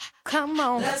come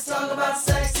on. Let's talk about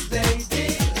sex,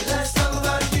 baby. Let's talk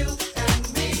about you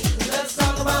and me. Let's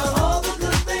talk about all the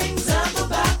good things and the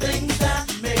bad things that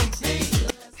make me.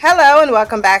 Hello and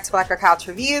welcome back to Black Girl Couch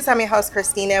Reviews. I'm your host,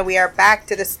 Christina. We are back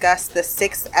to discuss the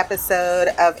 6th episode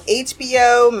of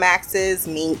HBO Max's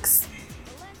Minx,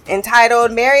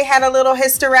 entitled Mary Had a Little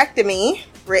Hysterectomy,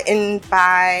 written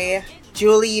by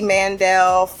Julie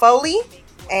Mandel Foley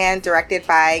and directed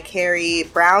by Carrie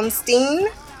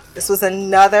Brownstein. This was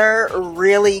another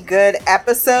really good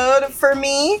episode for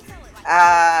me.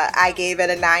 I gave it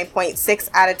a 9.6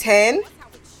 out of 10.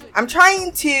 I'm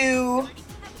trying to,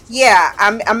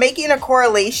 I'm making a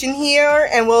correlation here,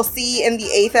 and we'll see in the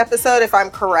 8th episode if I'm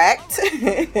correct. Or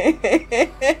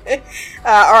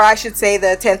I should say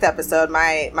the 10th episode,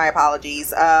 my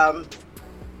apologies.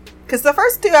 Because the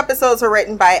first 2 episodes were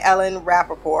written by Ellen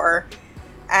Rappaport.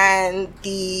 And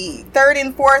the 3rd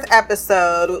and 4th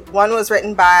episode, one was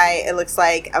written by, it looks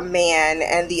like, a man,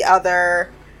 and the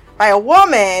other by a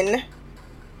woman.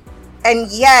 And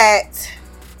yet,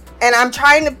 and I'm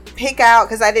trying to pick out,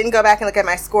 because I didn't go back and look at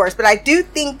my scores, but I do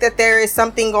think that there is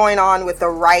something going on with the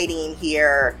writing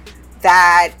here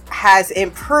that has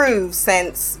improved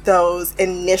since those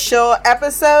initial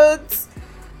episodes.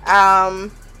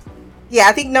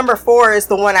 I think number 4 is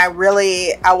the one I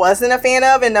wasn't a fan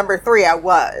of, and number 3 I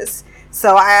was.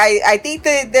 So I think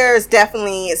that there's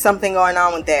definitely something going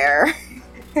on with there.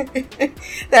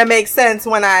 That makes sense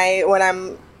when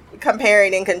I'm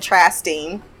comparing and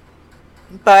contrasting.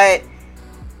 But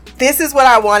this is what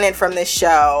I wanted from this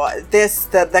show.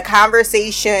 The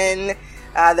conversation,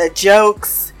 the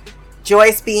jokes,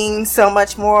 Joyce being so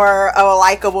much more of a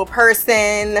likable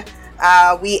person.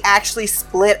 We actually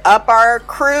split up our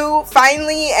crew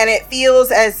finally, and it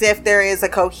feels as if there is a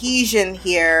cohesion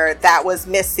here that was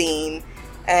missing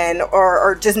and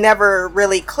or just never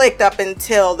really clicked up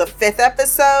until the 5th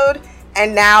episode.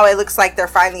 And now it looks like they're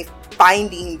finally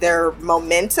finding their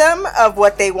momentum of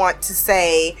what they want to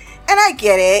say. And I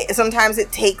get it. Sometimes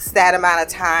it takes that amount of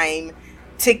time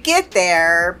to get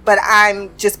there, but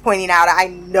I'm just pointing out I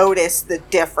noticed the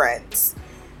difference.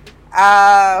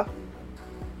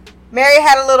 Mary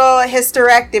Had a Little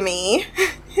Hysterectomy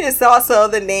is also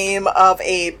the name of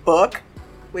a book,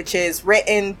 which is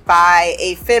written by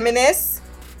a feminist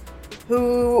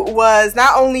who was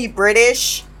not only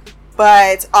British,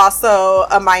 but also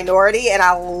a minority, and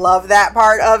I love that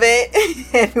part of it,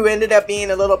 and who ended up being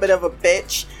a little bit of a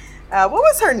bitch. What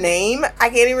was her name? I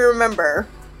can't even remember.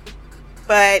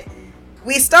 But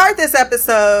we start this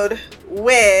episode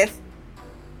with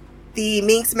the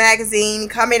Minx magazine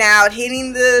coming out,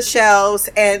 hitting the shelves,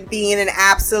 and being an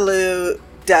absolute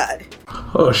dud.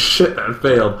 Oh shit, that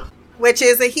failed. Which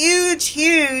is a huge,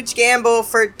 huge gamble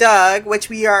for Doug, which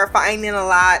we are finding a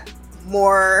lot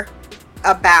more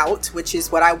about, which is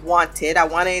what I wanted. I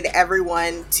wanted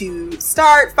everyone to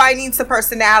start finding some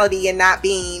personality and not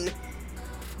being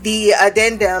the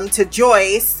addendum to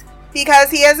Joyce,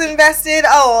 because he has invested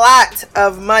a lot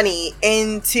of money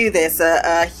into this,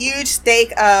 a huge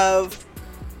stake of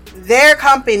their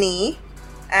company,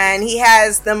 and he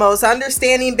has the most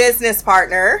understanding business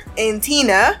partner in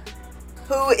Tina,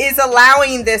 who is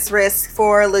allowing this risk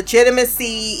for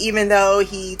legitimacy, even though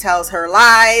he tells her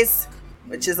lies,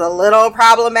 which is a little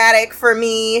problematic for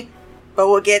me. But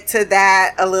we'll get to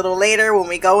that a little later when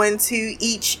we go into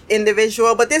each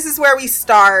individual. But this is where we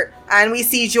start. And we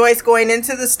see Joyce going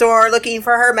into the store looking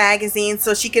for her magazine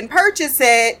so she can purchase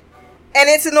it. And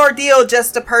it's an ordeal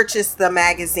just to purchase the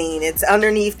magazine. It's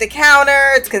underneath the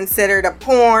counter. It's considered a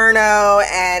porno.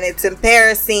 And it's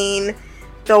embarrassing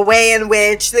the way in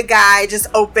which the guy just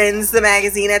opens the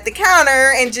magazine at the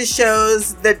counter and just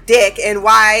shows the dick. And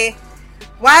why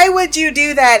would you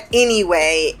do that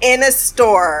anyway in a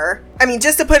store? I mean,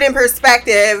 just to put in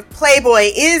perspective,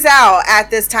 Playboy is out at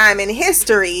this time in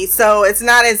history, so it's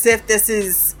not as if this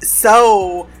is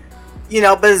so,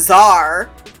 bizarre.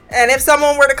 And if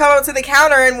someone were to come up to the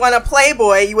counter and want a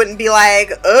Playboy, you wouldn't be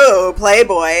like, oh,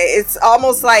 Playboy. It's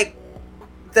almost like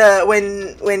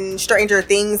when Stranger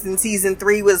Things in season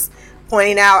 3 was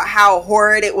pointing out how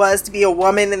horrid it was to be a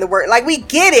woman in the world. Like, we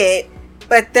get it,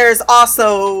 but there's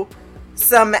also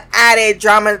some added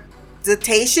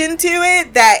dramatization to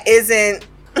it that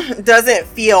doesn't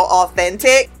feel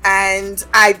authentic. And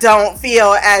I don't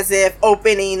feel as if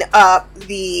opening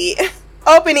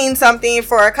something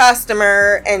for a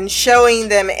customer and showing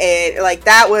them it, like,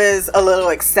 that was a little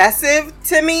excessive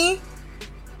to me,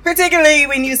 particularly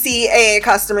when you see a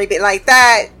customer be like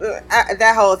that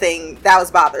whole thing, that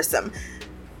was bothersome.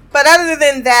 But other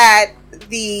than that,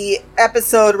 the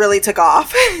episode really took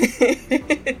off.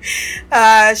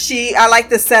 I like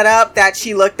the setup that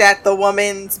she looked at the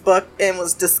woman's book and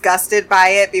was disgusted by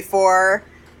it before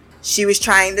she was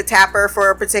trying to tap her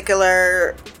for a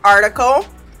particular article.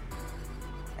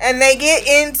 And they get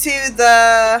into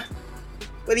the,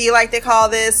 what do you like to call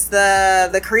this?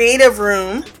 The creative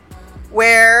room,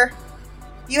 where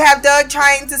you have Doug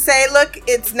trying to say, look,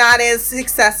 it's not as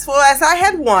successful as I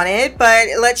had wanted, but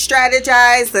let's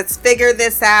strategize, let's figure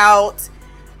this out.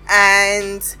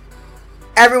 And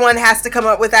everyone has to come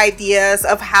up with ideas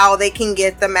of how they can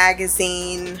get the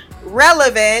magazine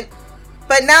relevant,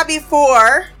 but not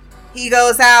before he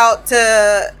goes out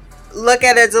to look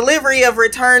at a delivery of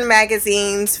return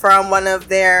magazines from one of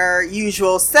their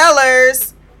usual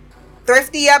sellers,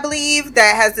 Thrifty, I believe,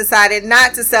 that has decided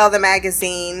not to sell the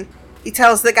magazine. He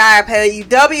tells the guy, I pay you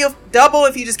double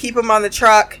if you just keep them on the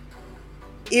truck.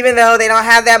 Even though they don't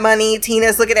have that money,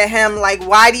 Tina's looking at him like,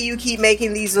 why do you keep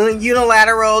making these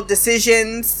unilateral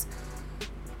decisions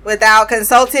without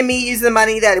consulting me, using the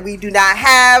money that we do not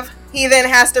have? He then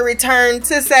has to return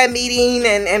to said meeting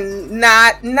and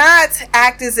not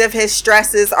act as if his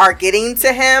stresses are getting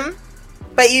to him.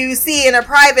 But you see in a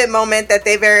private moment that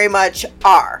they very much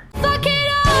are. Fuck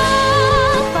it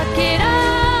all, fuck it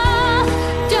all.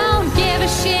 Don't give a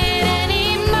shit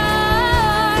anymore.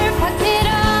 Fuck it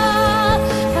all,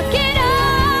 fuck it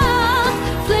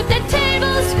all. Flip the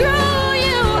table, screw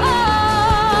you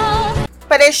all.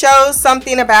 But it shows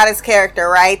something about his character,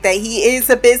 right? That he is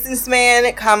a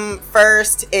businessman come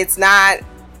first. It's not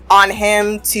on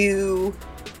him to,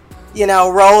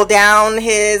 roll down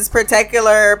his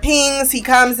particular pings. He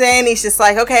comes in, he's just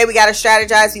like, okay, we got to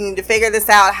strategize. We need to figure this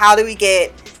out. How do we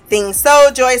get things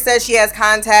sold? Joy says she has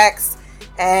contacts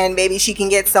and maybe she can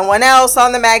get someone else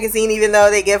on the magazine, even though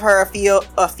they give her a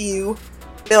few.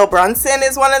 Bill Brunson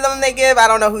is one of them they give. I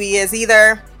don't know who he is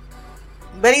either,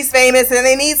 but he's famous and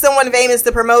they need someone famous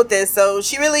to promote this. So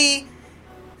she really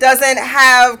doesn't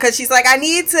have, because she's like, I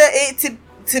need to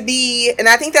be, and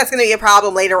I think that's going to be a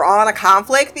problem later on, a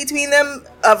conflict between them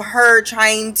of her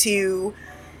trying to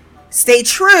stay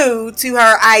true to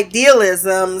her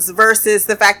idealisms versus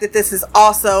the fact that this is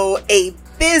also a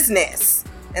business.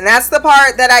 And that's the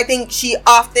part that I think she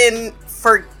often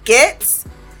forgets,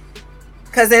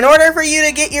 because in order for you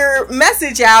to get your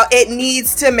message out, it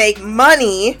needs to make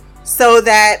money so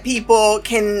that people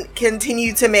can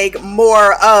continue to make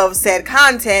more of said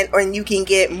content, or you can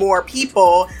get more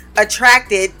people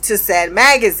attracted to said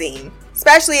magazine.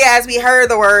 Especially as we heard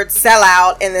the word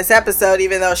sellout in this episode,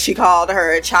 even though she called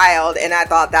her a child, and I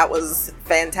thought that was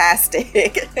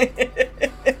fantastic.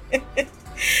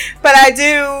 But I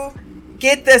do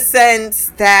get the sense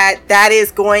that that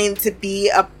is going to be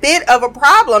a bit of a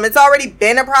problem. It's already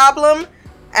been a problem,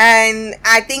 and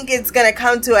I think it's going to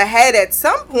come to a head at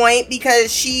some point,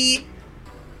 because she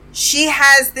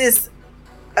has this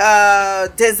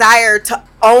desire to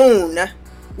own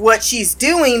what she's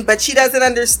doing, but she doesn't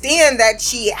understand that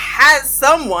she has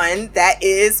someone that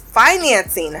is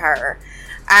financing her.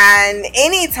 And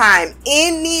anytime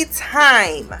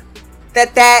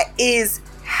that is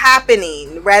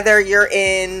happening, whether you're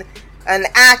in an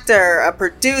actor, a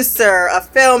producer, a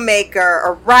filmmaker,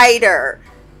 a writer,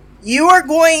 you are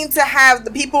going to have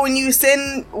the people, when you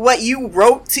send what you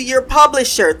wrote to your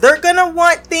publisher, they're going to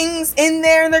want things in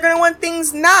there and they're going to want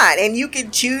things not. And you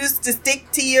can choose to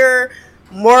stick to your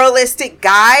moralistic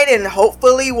guide, and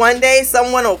hopefully one day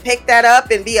someone will pick that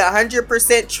up and be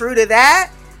 100% true to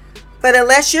that. But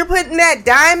unless you're putting that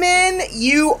dime in,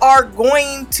 you are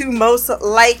going to most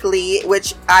likely,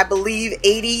 which I believe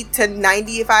 80 to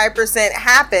 95%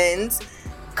 happens,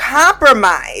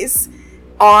 compromise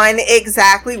on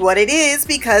exactly what it is,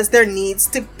 because there needs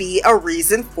to be a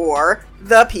reason for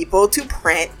the people to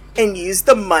print and use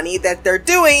the money that they're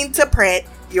doing to print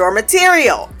your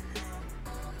material.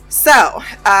 So,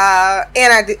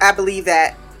 and I believe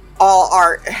that all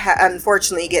art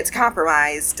unfortunately gets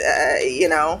compromised.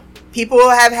 People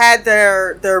have had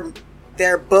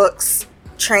their books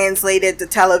translated to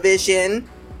television,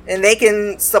 and they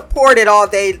can support it all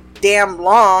day damn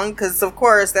long, because of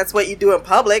course that's what you do in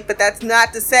public. But that's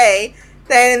not to say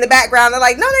that in the background they're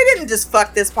like, no, they didn't just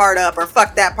fuck this part up or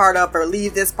fuck that part up or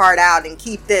leave this part out and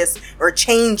keep this or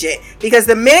change it. Because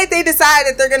the minute they decide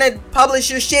that they're gonna publish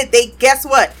your shit, they, guess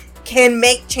what, can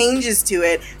make changes to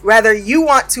it whether you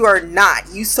want to or not.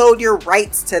 You sold your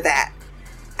rights to that,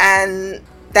 and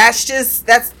that's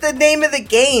the name of the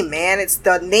game, man. It's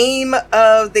the name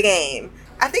of the game.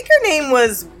 I think her name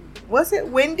was it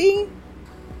Wendy?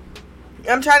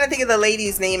 I'm trying to think of the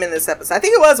lady's name in this episode. I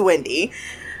think it was Wendy.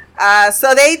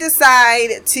 So they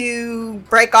decide to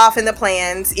break off in the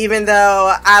plans, even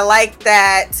though I like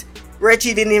that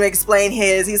Richie didn't even explain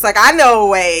his. He's like, I know a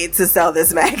way to sell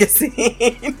this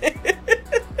magazine.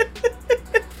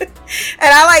 And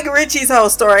I like Richie's whole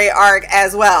story arc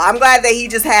as well. I'm glad that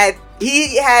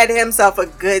he had himself a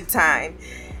good time.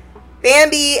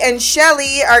 Bambi and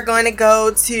Shelly are going to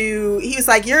go to, he was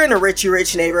like, you're in a Richie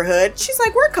Rich neighborhood. She's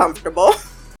like, we're comfortable.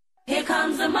 Here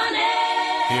comes the money.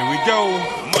 Here we go.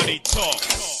 Money talk.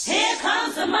 Here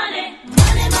comes the money.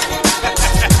 Money, money, money.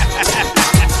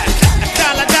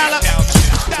 Dollar,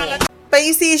 dollar. But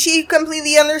you see, she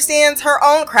completely understands her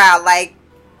own crowd. Like,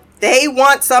 they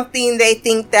want something they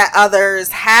think that others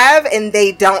have and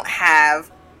they don't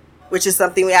have, which is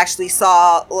something we actually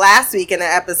saw last week in an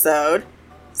episode.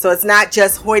 So it's not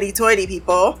just hoity-toity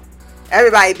people.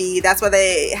 Everybody be. That's why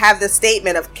they have the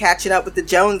statement of catching up with the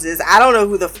Joneses. I don't know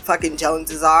who the fucking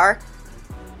Joneses are.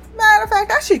 Matter of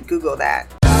fact, I should Google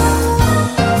that.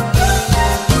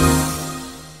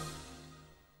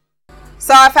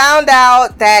 So I found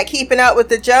out that keeping up with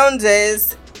the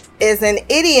Joneses is an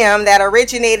idiom that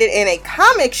originated in a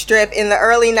comic strip in the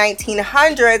early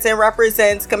 1900s and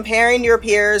represents comparing your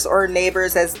peers or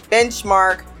neighbors as a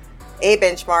benchmark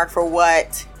for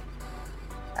what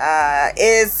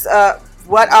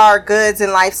are goods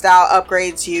and lifestyle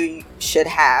upgrades you should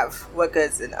have. What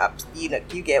goods and ups,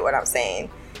 you get what I'm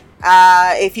saying.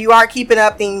 If you are keeping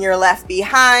up, then you're left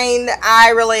behind. I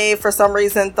really, for some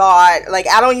reason, thought, like,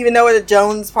 I don't even know where the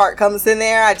Jones part comes in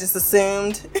there. I just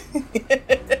assumed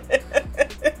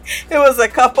it was a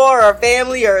couple or a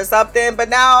family or something. But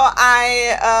now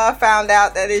I found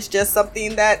out that it's just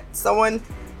something that someone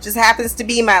just happens to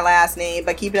be my last name.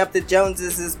 But Keeping Up the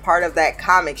Joneses is part of that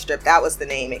comic strip. That was the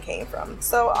name it came from.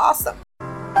 So awesome.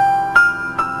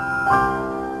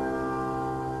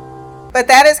 But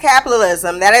that is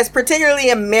capitalism. That is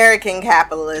particularly American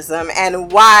capitalism, and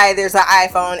why there's an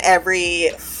iPhone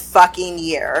every fucking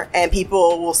year. And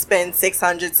people will spend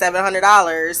 $600,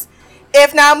 $700,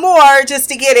 if not more, just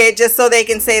to get it, just so they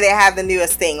can say they have the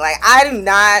newest thing. Like, I do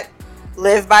not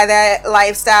live by that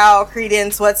lifestyle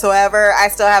credence whatsoever. I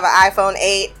still have an iPhone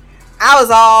 8. I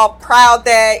was all proud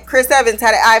that Chris Evans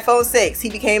had an iPhone 6. He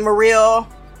became a real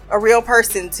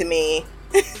person to me.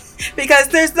 Because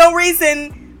there's no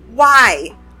reason.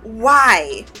 Why?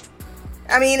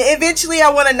 I mean, eventually I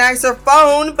want a nicer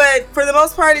phone, but for the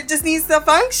most part, it just needs to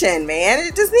function, man.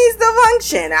 It just needs to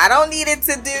function. I don't need it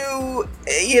to do,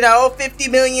 50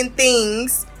 million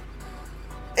things.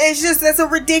 It's just, that's a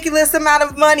ridiculous amount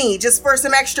of money just for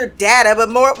some extra data, but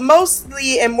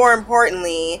mostly and more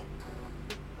importantly,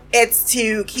 it's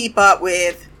to keep up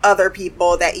with other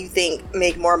people that you think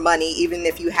make more money, even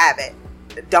if you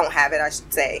don't have it, I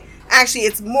should say. Actually,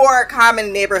 it's more common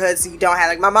in neighborhoods you don't have.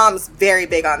 Like, my mom's very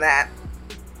big on that.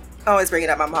 I always bring it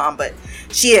up my mom, but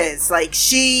she is. Like,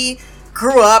 she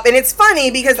grew up, and it's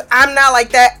funny because I'm not like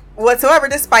that whatsoever,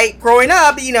 despite growing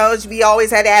up. We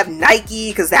always had to have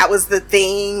Nike because that was the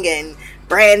thing, and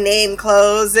brand name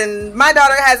clothes. And my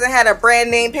daughter hasn't had a brand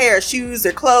name pair of shoes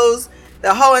or clothes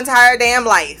the whole entire damn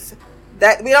life.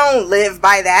 That we don't live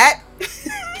by that.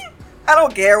 I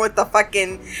don't care what the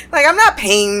fucking, like, I'm not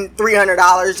paying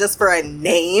 $300 just for a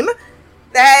name.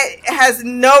 That has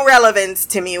no relevance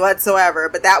to me whatsoever.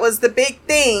 But that was the big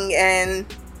thing, and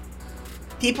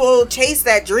people chase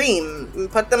that dream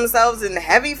and put themselves in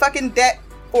heavy fucking debt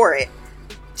for it.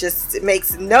 It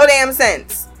makes no damn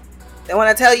sense. They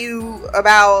want to tell you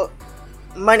about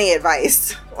money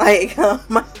advice. Like,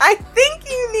 I think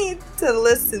you need to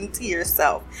listen to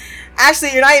yourself.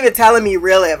 Actually, you're not even telling me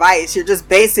real advice. You're just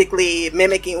basically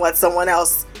mimicking what someone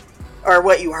else, or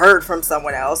what you heard from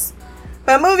someone else.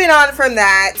 But moving on from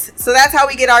that, so that's how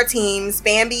we get our teams.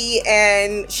 Bambi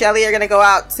and Shelly are going to go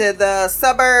out to the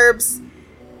suburbs.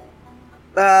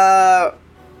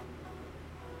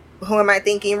 Who am I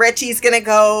thinking? Richie's going to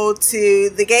go to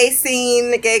the gay scene,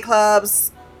 the gay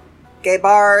clubs, gay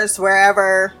bars,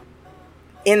 wherever,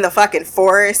 in the fucking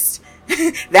forest.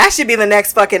 That should be the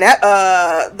next fucking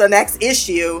the next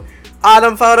issue. All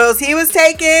them photos he was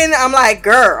taking, I'm like,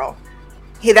 girl,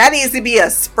 that needs to be a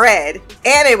spread.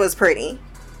 And it was pretty.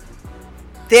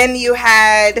 Then you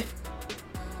had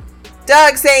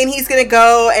Doug saying he's gonna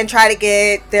go and try to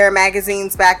get their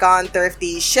magazines back on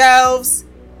Thrifty shelves,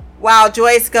 while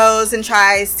Joyce goes and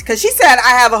tries, because she said,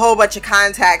 I have a whole bunch of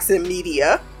contacts in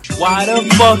media. Why the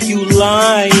fuck you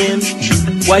lying?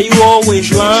 Why you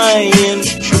always lying?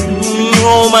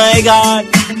 Oh my god,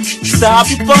 stop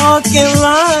fucking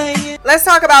lying. Let's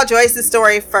talk about Joyce's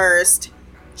story first.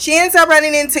 She ends up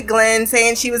running into Glenn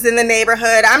saying she was in the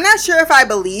neighborhood. I'm not sure if I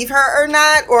believe her or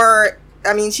not, or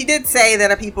I mean, she did say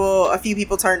that a few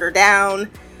people turned her down,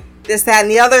 this, that,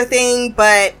 and the other thing,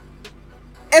 but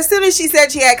as soon as she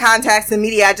said she had contacts in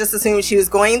media, I just assumed she was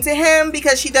going to him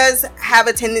because she does have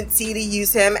a tendency to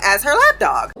use him as her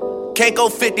lapdog. Can't go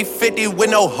 50-50 with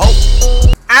no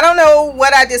hope. I don't know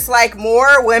what I dislike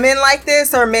more, women like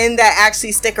this or men that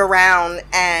actually stick around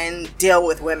and deal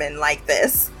with women like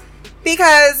this.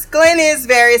 Because Glenn is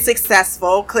very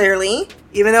successful, clearly,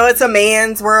 even though it's a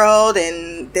man's world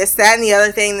and this, that, and the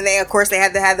other thing. And of course, they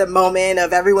had to have the moment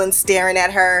of everyone staring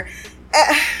at her.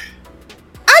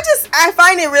 I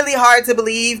find it really hard to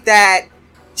believe that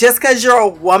just because you're a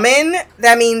woman,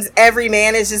 that means every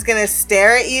man is just gonna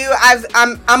stare at you.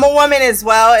 I'm a woman as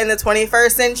well in the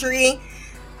 21st century,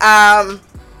 and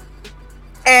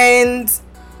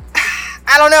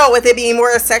I don't know, with it being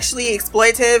more sexually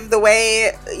exploitive, the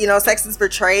way, you know, sex is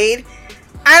portrayed,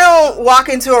 I don't walk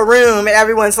into a room and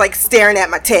everyone's like staring at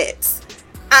my tits.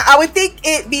 I would think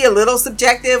it'd be a little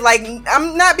subjective. Like,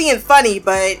 I'm not being funny,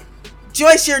 but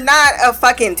Joyce, you're not a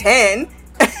fucking 10.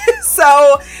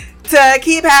 So to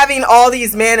keep having all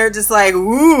these men are just like,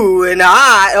 ooh and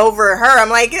ah over her, I'm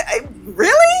like,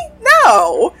 really?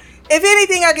 No. If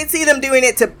anything, I could see them doing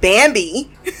it to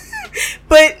Bambi,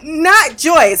 but not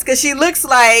Joyce, because she looks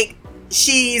like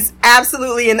she's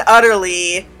absolutely and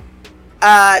utterly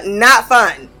not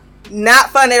fun.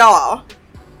 Not fun at all.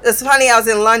 It's funny, I was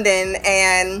in London,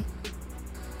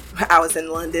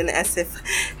 as if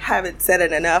I haven't said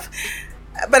it enough.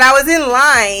 But I was in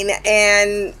line,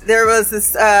 and there was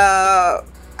this, I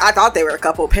thought they were a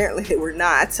couple, apparently they were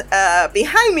not,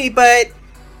 behind me, but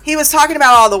he was talking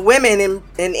about all the women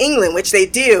in England, which they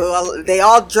do. They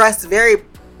all dress very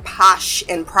posh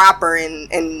and proper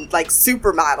and like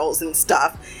supermodels and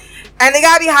stuff. And the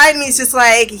guy behind me is just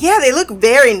like, yeah, they look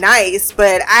very nice,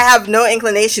 but I have no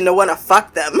inclination to want to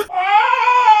fuck them. Oh,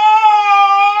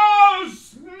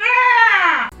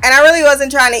 snap! And I really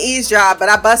wasn't trying to eavesdrop, but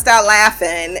I bust out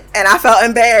laughing and I felt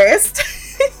embarrassed.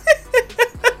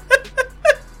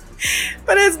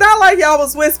 But it's not like y'all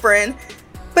was whispering.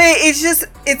 But it's just,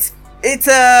 it's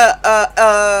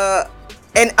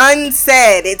an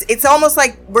unsaid. It's almost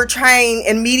like we're trying,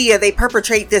 in media, they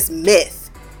perpetrate this myth.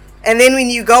 And then when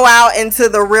you go out into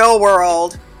the real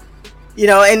world, you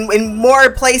know, and in more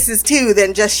places too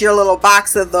than just your little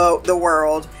box of the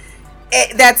world,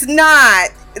 that's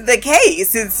not the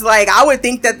case. It's like, I would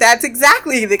think that that's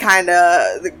exactly the kind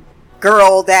of the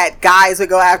girl that guys would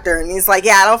go after. And he's like,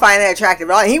 yeah, I don't find that attractive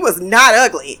at all. And he was not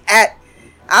ugly. I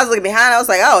was looking behind, I was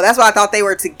like, oh, that's why I thought they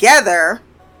were together.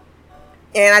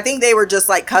 And I think they were just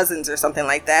like cousins or something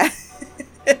like that.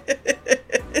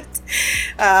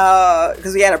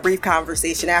 Because we had a brief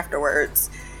conversation afterwards.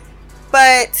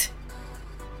 But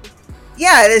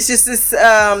yeah, it's just this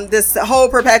this whole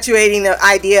perpetuating the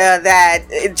idea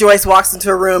that Joyce walks into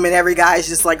a room and every guy's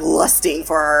just like lusting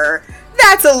for her.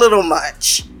 That's a little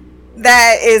much.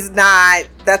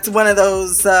 That's one of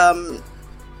those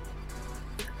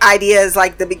ideas,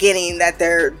 like the beginning, that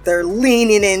they're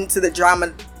leaning into the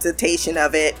dramatization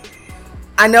of it.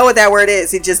 I know what that word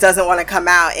is. It just doesn't want to come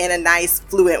out in a nice,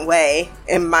 fluent way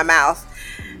in my mouth.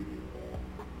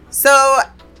 So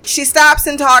she stops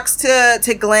and talks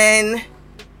to Glenn.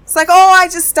 It's like, oh, I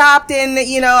just stopped in,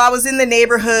 I was in the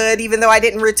neighborhood, even though I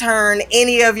didn't return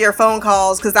any of your phone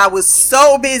calls because I was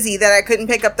so busy that I couldn't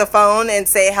pick up the phone and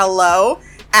say hello.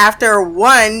 After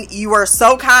one, you were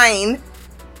so kind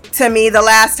to me the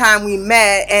last time we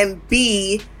met, and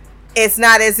B, it's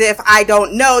not as if I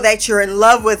don't know that you're in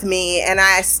love with me, and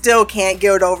I still can't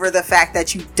get over the fact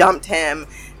that you dumped him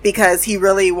because he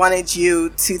really wanted you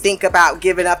to think about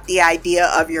giving up the idea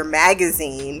of your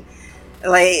magazine.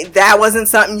 Like, that wasn't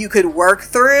something you could work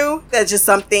through. That's just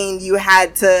something you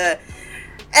had to.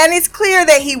 And it's clear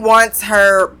that he wants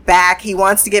her back. He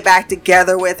wants to get back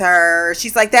together with her.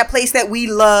 She's like, that place that we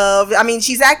love. I mean,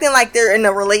 she's acting like they're in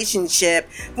a relationship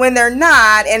when they're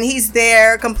not. And he's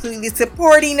there completely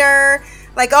supporting her.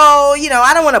 Like, oh,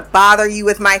 I don't want to bother you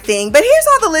with my thing. But here's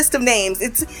all the list of names.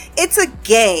 It's a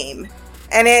game.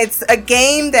 And it's a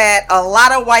game that a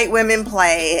lot of white women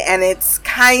play. And it's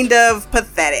kind of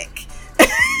pathetic.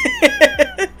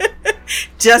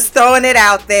 Just throwing it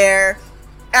out there.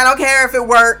 I don't care if it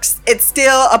works. It's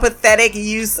still a pathetic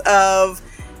use of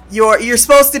you're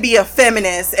supposed to be a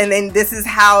feminist, and then this is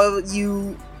how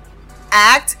you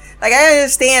act. Like, I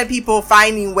understand people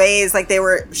finding ways, like they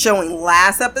were showing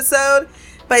last episode,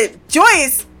 but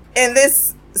Joyce in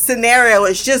this scenario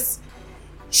is just,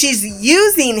 she's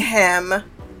using him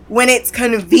when it's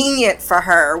convenient for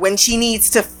her, when she needs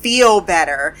to feel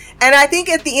better. And I think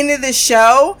at the end of the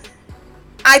show,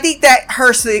 I think that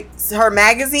her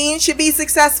magazine should be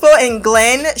successful, and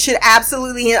Glenn should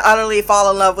absolutely and utterly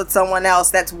fall in love with someone else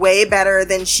that's way better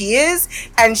than she is,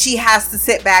 and she has to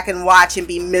sit back and watch and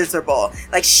be miserable.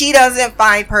 Like, she doesn't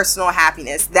find personal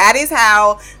happiness. That is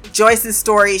how Joyce's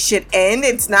story should end.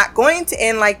 It's not going to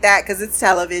end like that because it's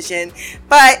television,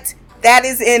 but that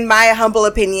is, in my humble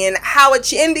opinion, how it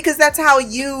should end, because that's how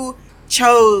you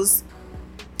chose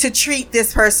to treat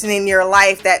this person in your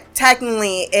life that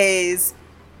technically is...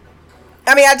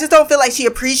 I mean, I just don't feel like she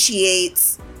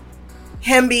appreciates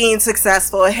him being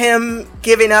successful, him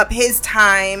giving up his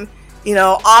time, you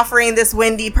know, offering this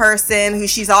Wendy person who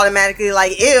she's automatically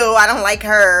like, ew, I don't like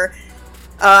her.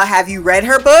 Have you read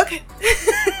her book?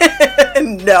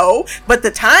 No, but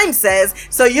the Times says.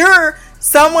 So you're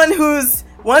someone who's,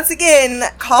 once again,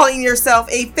 calling yourself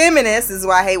a feminist. This is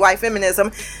why I hate white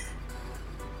feminism.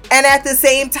 And at the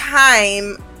same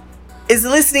time, is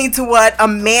listening to what a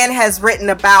man has written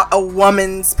about a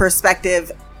woman's perspective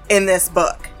in this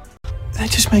book. That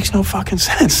just makes no fucking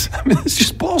sense. I mean, it's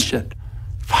just bullshit.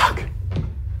 Fuck.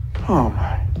 Oh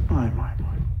my.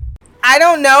 I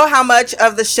don't know how much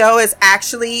of the show is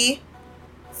actually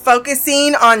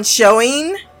focusing on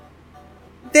showing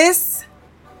this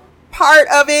part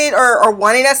of it, or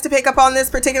wanting us to pick up on this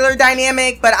particular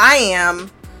dynamic, but I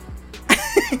am.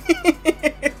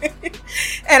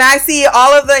 And I see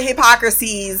all of the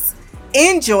hypocrisies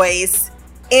in Joyce,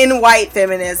 in white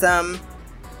feminism,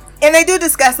 and they do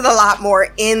discuss it a lot more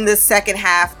in the second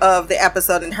half of the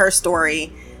episode in her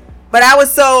story. But I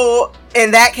was so,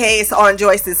 in that case, on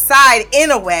Joyce's side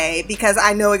in a way, because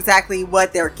I know exactly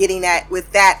what they're getting at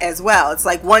with that as well. It's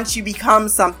like, once you become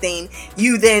something,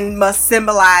 you then must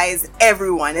symbolize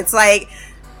everyone. It's like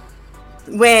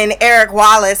when Eric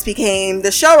Wallace became the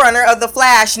showrunner of The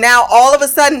Flash, now all of a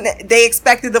sudden they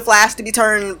expected The Flash to be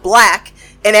turned black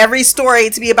and every story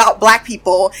to be about black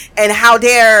people, and how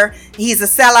dare he's a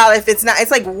sellout if it's not.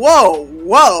 It's like, whoa.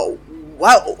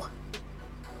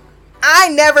 I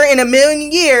never in a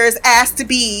million years asked to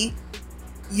be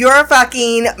your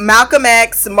fucking Malcolm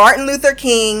X, Martin Luther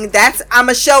King. I'm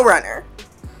a showrunner.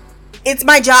 It's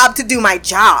my job to do my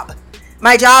job.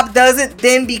 My job doesn't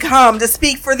then become to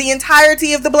speak for the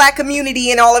entirety of the black community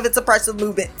and all of its oppressive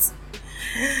movements.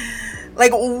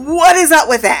 Like, what is up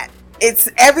with that? It's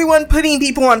everyone putting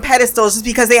people on pedestals just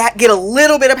because they get a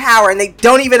little bit of power and they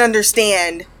don't even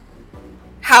understand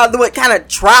what kind of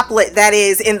droplet that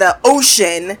is in the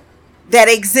ocean that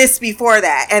exists before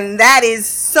that. And that is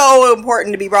so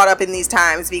important to be brought up in these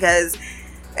times, because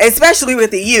especially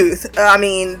with the youth, I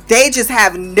mean, they just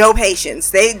have no patience.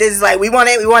 They just like, we want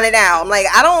it now. I'm like,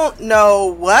 I don't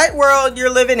know what world you're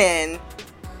living in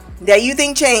that you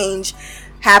think change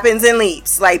happens in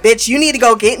leaps. Like, bitch, you need to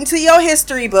go get into your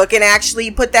history book and actually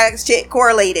put that shit,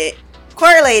 correlate it,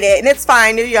 and it's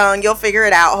fine. You're young, you'll figure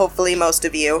it out. Hopefully, most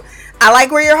of you. I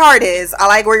like where your heart is, I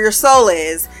like where your soul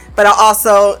is, but I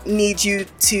also need you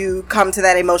to come to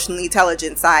that emotionally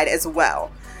intelligent side as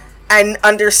well, and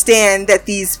understand that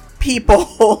these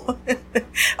people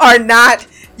are not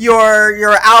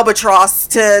your albatross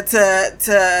to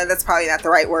that's probably not the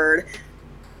right word,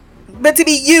 but to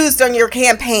be used on your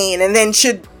campaign, and then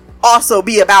should also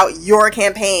be about your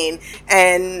campaign,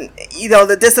 and, you know,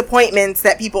 the disappointments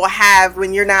that people have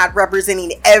when you're not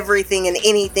representing everything and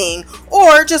anything,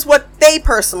 or just what they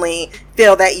personally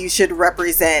feel that you should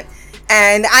represent.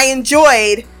 And I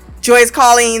enjoyed Joyce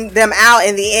calling them out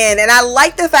in the end, and I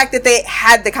like the fact that they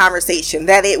had the conversation,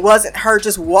 that it wasn't her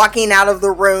just walking out of the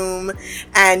room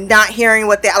and not hearing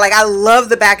what they like. I love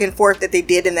the back and forth that they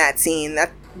did in that scene.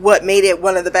 That's what made it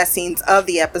one of the best scenes of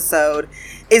the episode,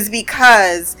 is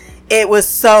because it was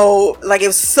so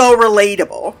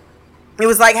relatable. It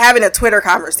was like having a Twitter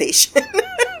conversation.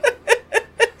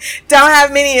 Don't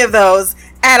have many of those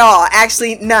at all,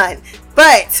 actually none,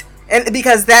 but and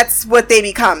because that's what they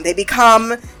become. They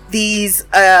become these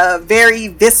very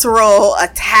visceral,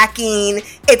 attacking.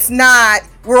 It's not,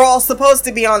 we're all supposed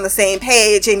to be on the same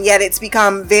page, and yet it's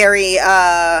become very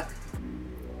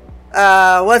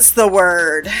what's the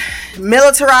word,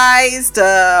 militarized,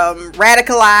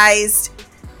 radicalized,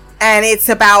 and it's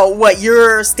about what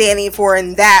you're standing for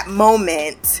in that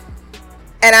moment.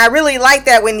 And I really like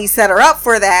that when he set her up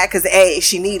for that, because A,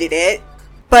 she needed it,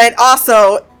 but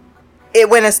also it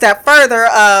went a step further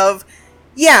of,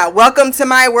 yeah, welcome to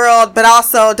my world, but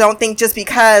also don't think just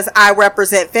because I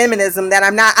represent feminism that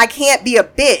I can't be a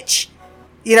bitch.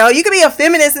 You know, you can be a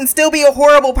feminist and still be a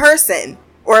horrible person,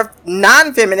 or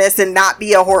non-feminist and not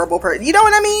be a horrible person. You know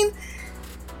what I mean?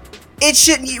 It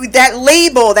shouldn't, that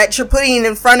label that you're putting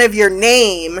in front of your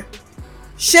name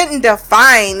shouldn't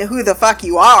define who the fuck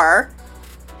you are.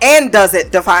 and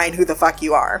doesn't define who the fuck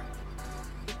you are.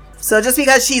 So just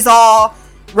because she's all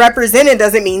represented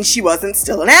doesn't mean she wasn't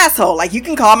still an asshole. Like, you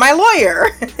can call my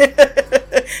lawyer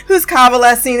who's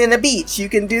convalescing in a beach. You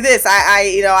can do this.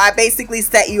 I basically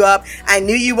set you up. I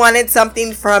knew you wanted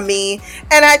something from me,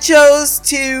 and I chose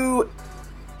to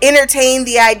entertain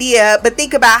the idea, but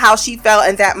think about how she felt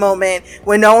in that moment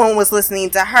when no one was listening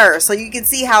to her. So you can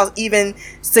see how even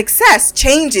success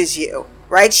changes you,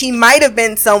 right? She might have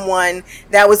been someone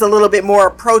that was a little bit more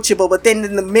approachable, but then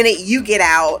the minute you get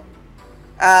out,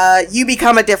 you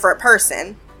become a different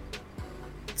person.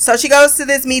 So she goes to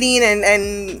this meeting,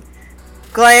 and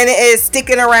Glenn is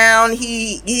sticking around.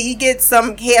 He gets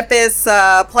some campus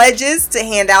pledges to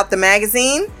hand out the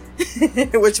magazine,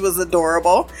 which was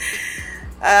adorable.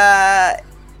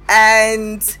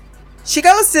 And she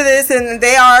goes to this, and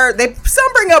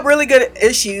some bring up really good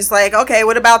issues, like, okay,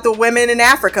 what about the women in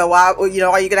Africa? Why, are you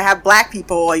going to have black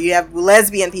people, or you have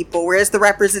lesbian people? Where's the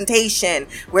representation?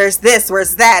 Where's this?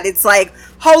 Where's that? It's like,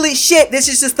 holy shit, this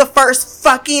is just the first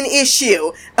fucking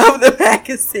issue of the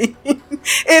magazine.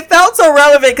 It felt so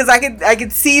relevant because I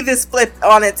could see this flip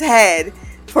on its head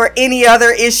for any other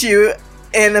issue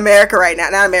in America right now.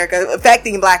 Not America,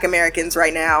 affecting Black Americans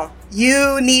right now.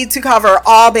 You need to cover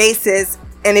all bases,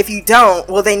 and if you don't,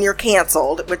 well, then you're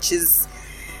canceled, which is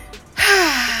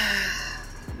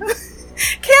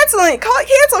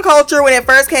cancel culture. When it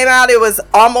first came out, it was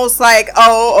almost like,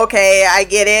 oh, okay, I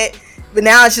get it. But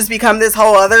now it's just become this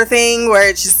whole other thing where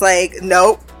it's just like,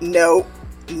 nope. No.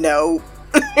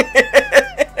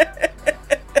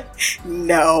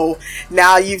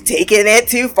 Now you've taken it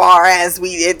too far, as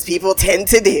people tend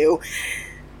to do.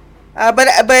 But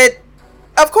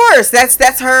of course,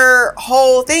 that's her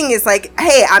whole thing, is like,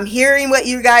 hey, I'm hearing what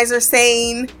you guys are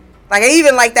saying. Like, I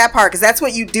even like that part, because that's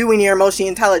what you do when you're emotionally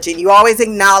intelligent. You always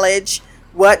acknowledge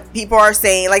what people are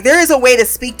saying. Like, there is a way to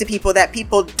speak to people that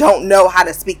people don't know how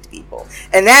to speak to people.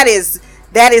 And that is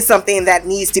something that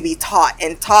needs to be taught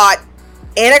in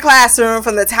a classroom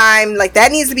from the time, like,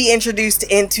 that needs to be introduced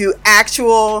into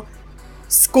actual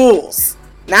schools,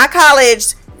 not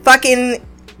college, fucking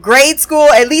grade school,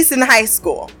 at least in high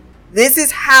school. This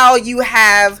is how you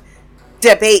have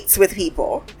debates with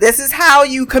people. This is how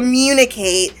you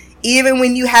communicate, even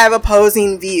when you have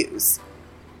opposing views.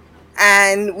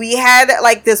 And we had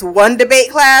like this one debate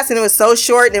class, and it was so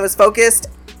short, and it was focused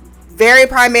very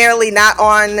primarily not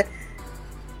on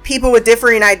people with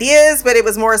differing ideas, but it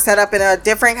was more set up in a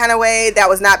different kind of way that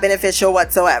was not beneficial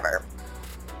whatsoever.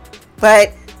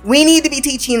 But we need to be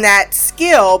teaching that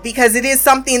skill, because it is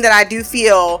something that I do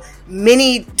feel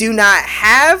many do not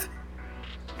have.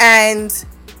 And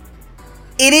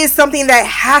it is something that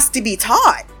has to be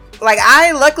taught. Like,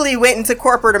 I luckily went into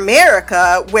corporate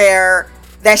America where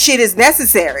that shit is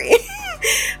necessary.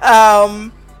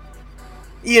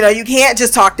 You can't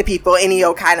just talk to people any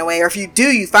old kind of way. Or if you do,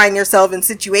 you find yourself in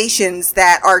situations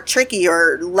that are tricky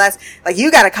or less. Like,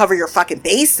 you got to cover your fucking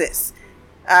bases.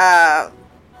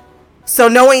 So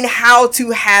knowing how to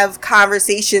have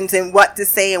conversations and what to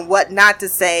say and what not to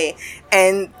say,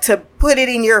 and to put it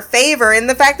in your favor, and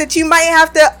the fact that you might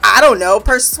have to,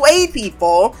 persuade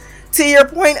people to your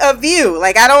point of view.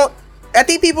 Like, I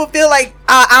think people feel like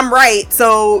I'm right,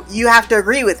 so you have to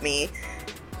agree with me.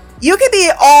 You could be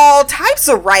all types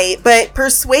of right, but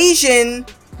persuasion,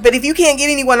 but if you can't get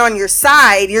anyone on your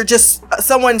side, you're just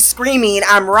someone screaming,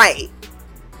 I'm right.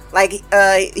 Like,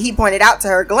 he pointed out to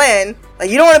her, Glenn, like,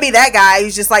 you don't want to be that guy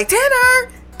who's just like,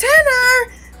 Tanner,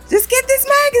 just get this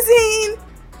magazine.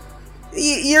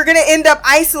 You're going to end up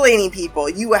isolating people.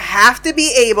 You have to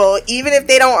be able, even if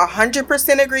they don't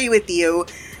 100% agree with you,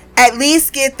 at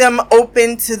least get them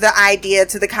open to the idea,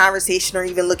 to the conversation, or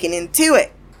even looking into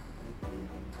it.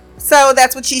 So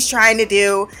that's what she's trying to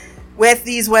do with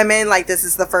these women. Like, this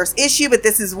is the first issue, but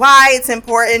this is why it's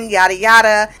important, yada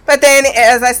yada. But then,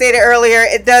 as I stated earlier,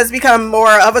 it does become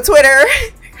more of a Twitter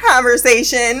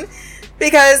conversation,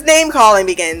 because name calling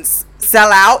begins.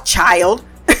 Sell out, child.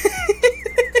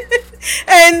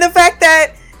 And the fact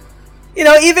that,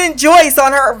 even Joyce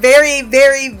on her very,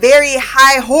 very, very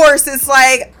high horse is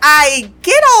like, I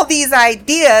get all these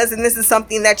ideas, and this is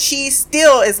something that she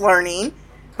still is learning.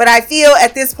 But I feel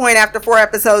at this point, after 4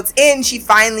 episodes in, she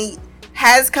finally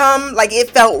has come, like,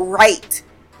 it felt right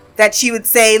that she would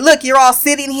say, look, you're all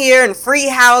sitting here in free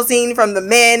housing from the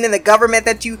men and the government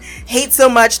that you hate so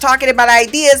much, talking about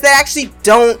ideas that actually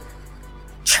don't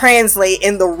translate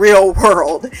in the real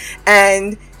world.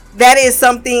 And that is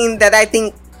something that I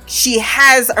think she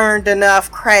has earned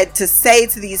enough cred to say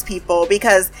to these people,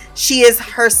 because she has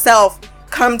herself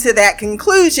come to that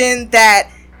conclusion that,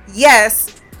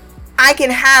 yes, I can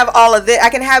have all of this. I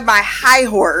can have my high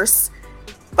horse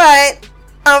But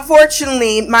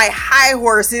unfortunately, my high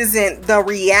horse isn't the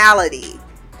reality.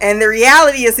 And the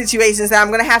reality of situations that I'm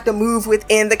going to have to move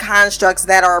within the constructs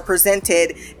that are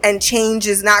presented, and change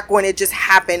is not going to just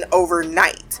happen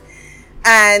overnight.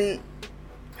 And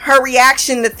her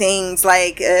reaction to things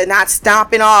like not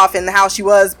stomping off and how she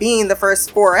was being the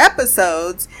first 4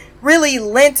 episodes really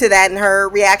lent to that in her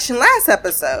reaction last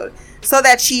episode. So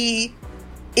that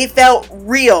it felt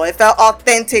real. It felt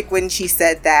authentic when she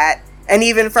said that. And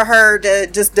even for her to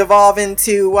just devolve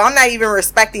into, well, I'm not even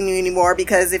respecting you anymore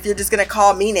because if you're just going to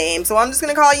call me names, so I'm just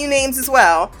going to call you names as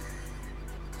well.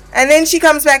 And then she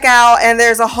comes back out and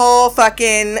there's a whole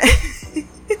fucking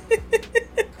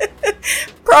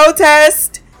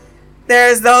protest.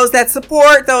 There's those that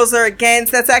support, those are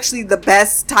against. That's actually the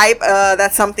best type.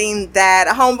 That's something that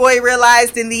Homeboy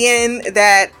realized in the end,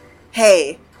 that,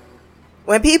 hey,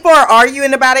 when people are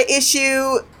arguing about an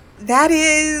issue, that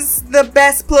is the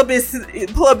best publicity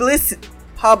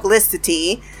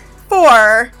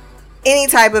for any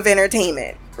type of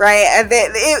entertainment, right? And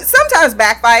it sometimes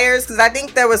backfires, because I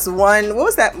think there was one, what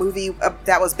was that movie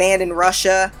that was banned in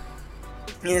Russia?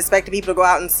 You expected people to go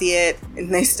out and see it,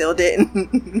 and they still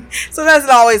didn't. So that doesn't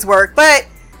always work. But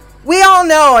we all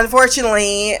know,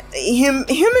 unfortunately,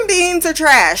 human beings are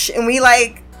trash, and we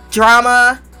like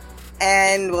drama,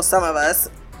 and, well, some of us,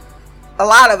 a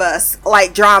lot of us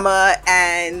like drama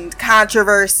and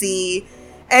controversy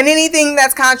and anything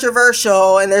that's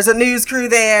controversial, and there's a news crew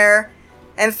there,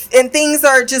 and things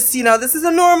are just, this is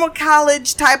a normal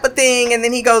college type of thing, and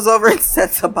then he goes over and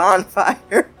sets a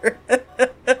bonfire.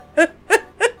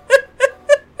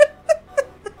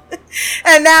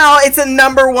 And now it's a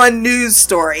 #1 news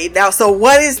story. Now, so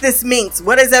what is this Minx?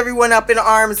 What is everyone up in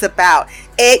arms about?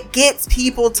 It gets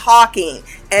people talking,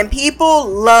 and people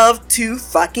love to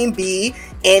fucking be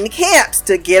in camps,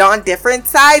 to get on different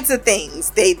sides of things.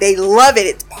 They love it.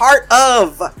 It's part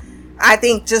of, I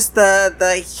think, just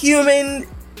the human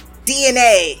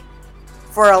DNA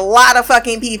for a lot of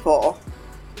fucking people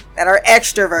that are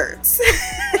extroverts.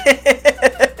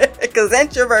 Because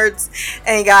introverts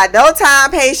ain't got no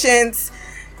time, patience.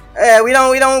 We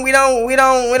don't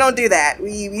do that.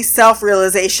 We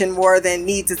self-realization more than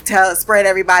need to spread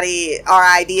everybody our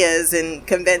ideas and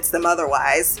convince them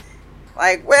otherwise.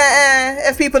 Like, well,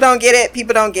 if people don't get it,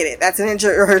 people don't get it. That's an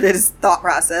introverted thought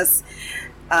process,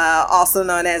 also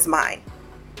known as mine.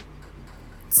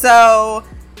 So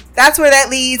that's where that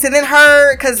leads. And then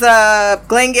her, because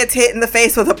Glenn gets hit in the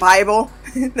face with a Bible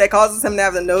that causes him to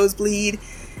have the nosebleed.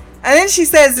 And then she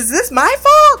says, is this my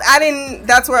fault?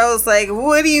 That's where I was like,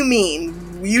 what do you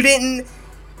mean? You didn't,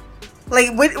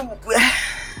 like, what,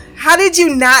 how did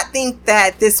you not think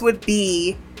that this would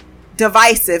be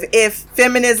divisive if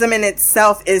feminism in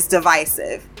itself is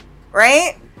divisive,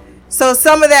 right? So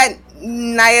some of that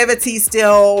naivety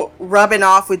still rubbing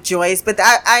off with Joyce, but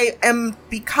I am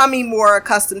becoming more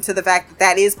accustomed to the fact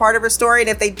that is part of her story, and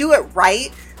if they do it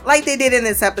right, like they did in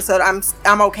this episode,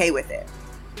 I'm okay with it.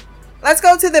 Let's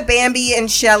go to the Bambi and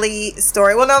Shelly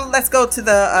story. Well, no, let's go to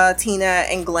the Tina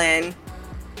and Glenn,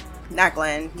 not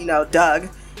Glenn, Doug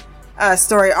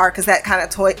story arc, because that kind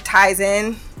of ties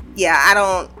in. Yeah, I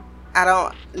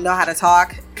don't know how to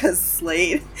talk because it's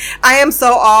late. I am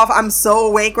so off. I'm so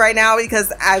awake right now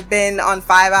because I've been on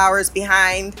 5 hours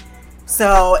behind.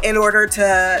 So in order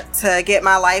to get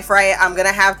my life right, I'm going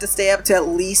to have to stay up to at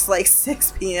least like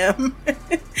 6 p.m.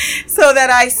 so that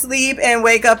I sleep and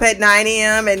wake up at 9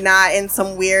 a.m. and not in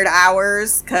some weird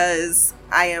hours, because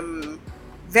I am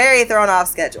very thrown off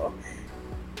schedule.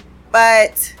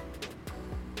 But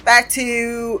back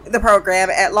to the program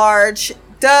at large.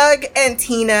 Doug and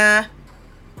Tina,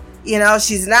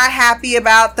 she's not happy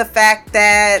about the fact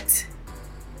that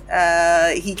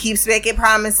he keeps making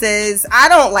promises. I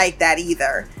don't like that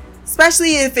either,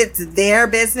 especially if it's their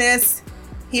business.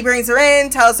 He brings her in,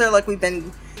 tells her, look, we've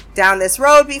been down this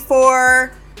road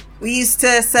before. We used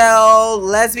to sell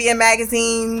lesbian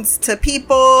magazines to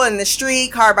people in the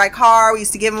street, car by car. We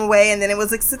used to give them away, and then it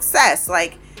was a success.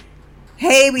 Like,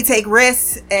 hey, we take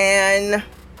risks, and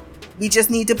we just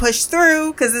need to push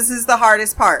through, because this is the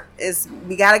hardest part. Is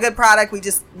we got a good product, we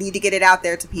just need to get it out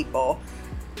there to people.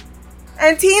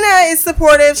 And Tina is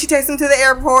supportive. She takes him to the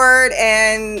airport,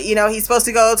 and he's supposed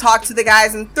to go talk to the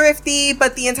guys in Thrifty,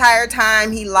 but the entire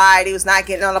time he lied. He was not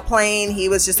getting on a plane. He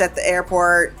was just at the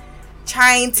airport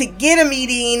trying to get a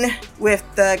meeting with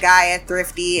the guy at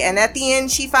Thrifty. And at the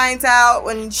end, she finds out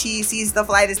when she sees the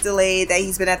flight is delayed that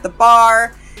he's been at the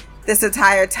bar this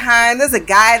entire time. There's a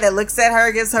guy that looks at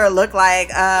her, gives her a look like,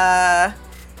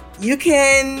 you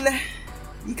can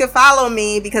follow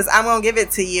me because I'm gonna give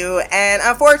it to you. And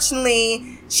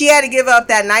unfortunately, she had to give up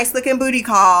that nice looking booty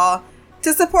call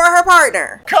to support her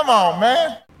partner. Come on,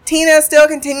 man. Tina still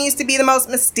continues to be the most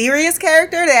mysterious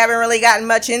character. They haven't really gotten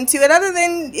much into it other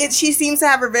than she seems to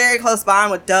have a very close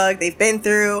bond with Doug. They've been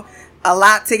through a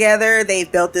lot together.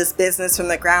 They've built this business from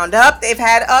the ground up. They've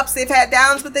had ups, they've had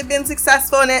downs, but they've been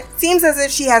successful, and it seems as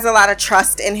if she has a lot of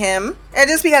trust in him. And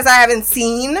just because I haven't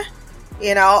seen,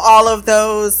 all of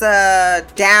those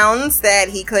downs that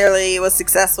he clearly was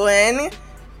successful in,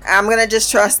 I'm gonna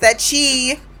just trust that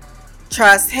she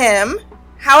trusts him.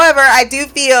 However, I do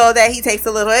feel that he takes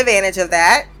a little advantage of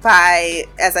that by,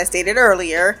 as I stated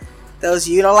earlier, those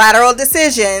unilateral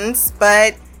decisions.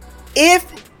 But if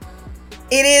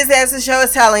it is, as the show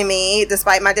is telling me,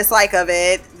 despite my dislike of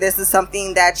it, this is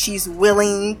something that she's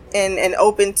willing and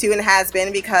open to and has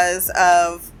been because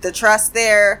of the trust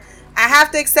there, I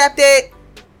have to accept it.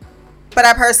 But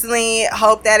I personally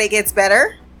hope that it gets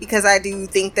better because I do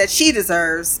think that she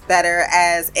deserves better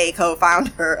as a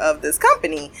co-founder of this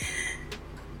company.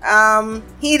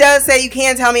 He does say, "You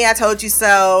can't tell me I told you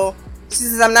so." She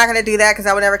says, "I'm not going to do that because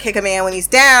I would never kick a man when he's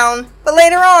down." But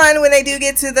later on, when they do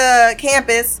get to the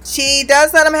campus, she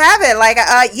does let him have it. Like,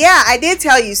 yeah, I did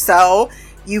tell you so.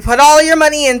 You put all your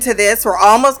money into this. We're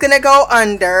almost going to go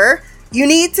under. You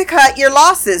need to cut your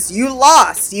losses. You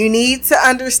lost. You need to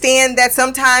understand that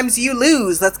sometimes you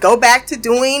lose. Let's go back to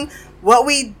doing what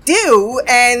we do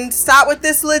and stop with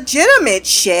this legitimate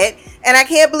shit. And I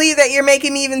can't believe that you're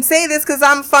making me even say this because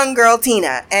I'm fun girl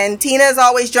Tina. And Tina is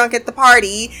always drunk at the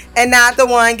party and not the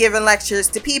one giving lectures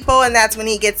to people. And that's when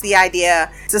he gets the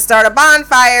idea to start a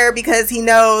bonfire because he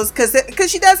knows,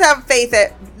 because she does have faith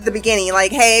at the beginning.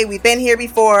 Like, hey, we've been here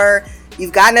before.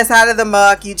 You've gotten us out of the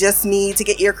muck. You just need to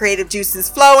get your creative juices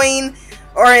flowing.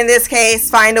 Or in this case,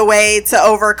 find a way to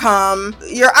overcome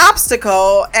your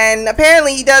obstacle. And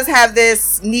apparently he does have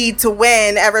this need to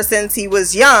win ever since he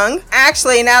was young.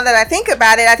 Actually, now that I think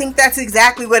about it, I think that's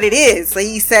exactly what it is. Like,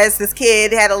 he says this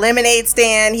kid had a lemonade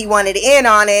stand. He wanted in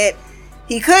on it.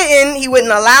 He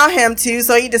wouldn't allow him to.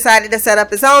 So he decided to set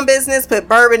up his own business, put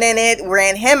bourbon in it,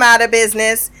 ran him out of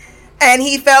business. And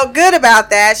he felt good about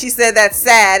that. She said that's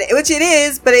sad, which it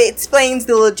is, but it explains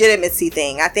the legitimacy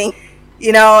thing. I think,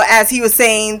 as he was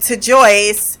saying to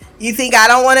Joyce, you think I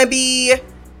don't want to be,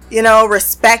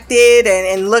 respected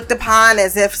and looked upon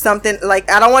as if something like,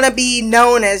 I don't want to be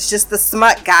known as just the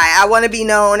smut guy. I want to be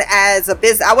known as a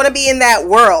business. I want to be in that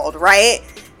world, right?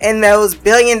 And those $1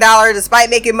 billion,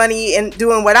 despite making money and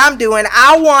doing what I'm doing,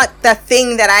 I want the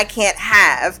thing that I can't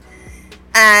have.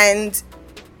 And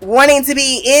wanting to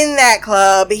be in that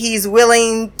club, he's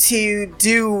willing to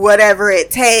do whatever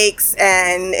it takes.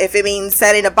 And if it means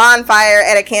setting a bonfire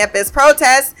at a campus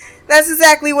protest, that's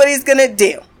exactly what he's gonna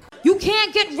do. You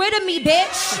can't get rid of me,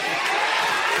 bitch.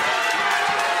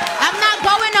 I'm not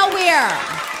going nowhere.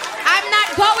 I'm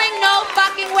not going no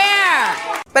fucking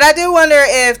where. But I do wonder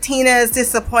if Tina's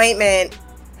disappointment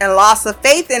and loss of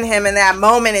faith in him in that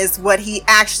moment is what he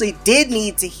actually did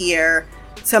need to hear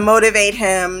to motivate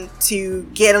him to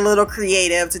get a little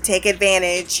creative, to take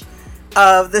advantage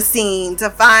of the scene,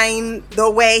 to find the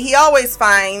way he always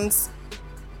finds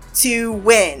to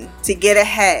win, to get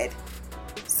ahead.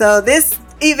 So this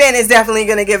event is definitely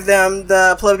going to give them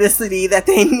the publicity that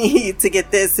they need to get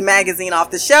this magazine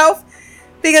off the shelf,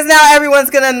 because now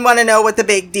everyone's going to want to know what the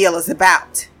big deal is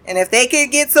about. And if they could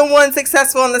get someone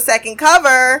successful on the second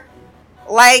cover,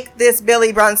 like this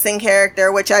Billy Brunson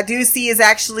character, which I do see has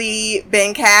actually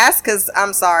been cast, because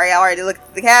I'm sorry, I already looked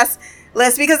at the cast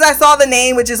list because I saw the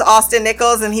name, which is Austin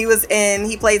Nichols, and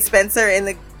he played Spencer in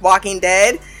The Walking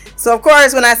Dead. So of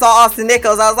course, when I saw Austin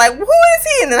Nichols, I was like, who is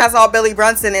he? And then I saw Billy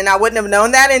Brunson, and I wouldn't have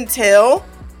known that until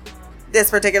this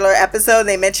particular episode.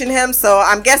 They mentioned him, so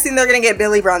I'm guessing they're going to get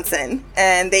Billy Brunson,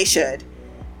 and they should,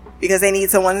 because they need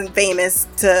someone famous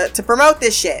to promote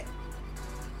this shit.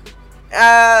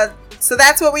 So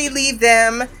that's what we leave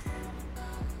them.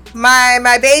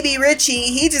 My baby Richie,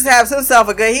 he just has himself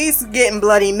a good, he's getting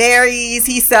Bloody Marys.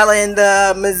 He's selling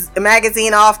the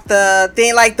magazine off the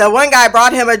thing. Like, the one guy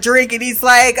brought him a drink and he's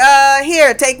like,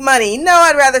 here, take money. No,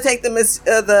 I'd rather take the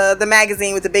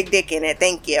magazine with the big dick in it.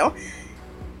 Thank you.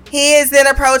 He is then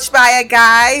approached by a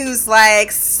guy who's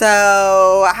like,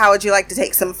 so how would you like to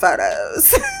take some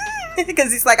photos?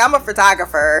 Because he's like, I'm a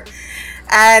photographer.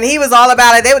 And he was all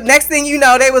about it. Next thing you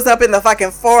know, they was up in the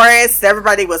fucking forest.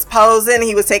 Everybody was posing.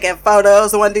 He was taking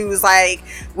photos. The one dude was like,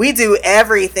 we do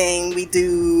everything. We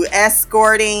do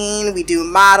escorting. We do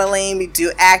modeling. We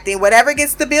do acting. Whatever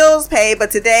gets the bills paid.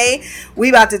 But today, we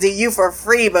about to do you for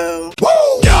free, boo.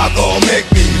 Woo! Y'all gonna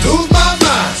make me lose my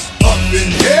mind. Up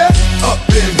in here, up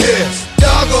in here.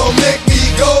 Y'all gonna make me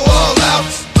go all out.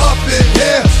 Up in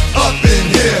here, up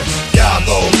in here. Y'all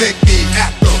gonna make me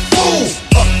act a fool.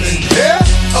 Up in here.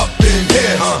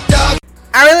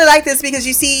 like this because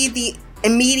you see the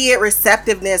immediate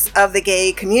receptiveness of the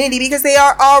gay community, because they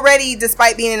are already,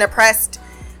 despite being an oppressed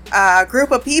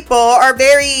group of people, are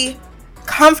very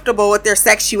comfortable with their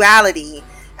sexuality.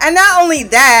 And not only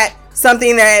that,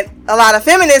 something that a lot of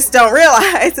feminists don't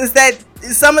realize is that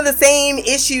some of the same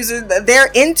issues,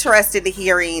 they're interested in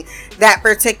hearing that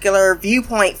particular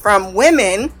viewpoint from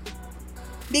women,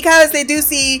 because they do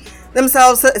see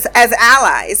themselves as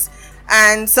allies.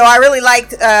 And so I really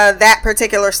liked that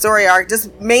particular story arc,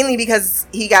 just mainly because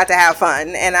he got to have fun,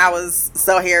 and I was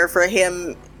so here for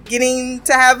him getting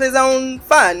to have his own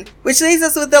fun. Which leaves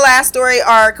us with the last story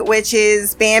arc, which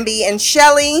is Bambi and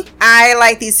Shelly. I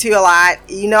like these two a lot.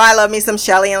 You know, I love me some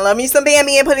Shelly and love me some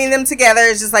Bambi, and putting them together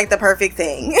is just like the perfect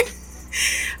thing.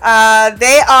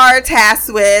 They are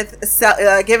tasked with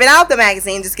giving out the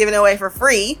magazine, just giving it away for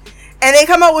free. And they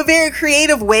come up with very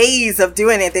creative ways of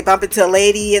doing it. They bump into a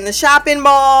lady in the shopping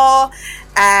mall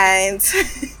and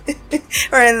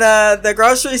or in the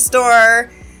grocery store.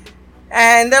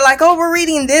 And they're like, oh, we're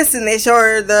reading this. And they show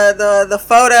her the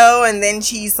photo. And then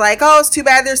she's like, oh, it's too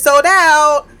bad they're sold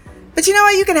out. But you know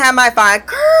what? You can have my fine.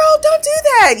 Girl, don't do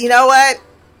that. You know what?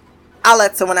 I'll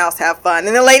let someone else have fun.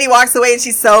 And the lady walks away and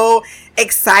she's so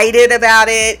excited about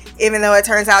it, even though it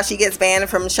turns out she gets banned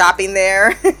from shopping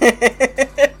there.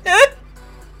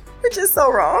 Which is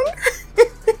so wrong.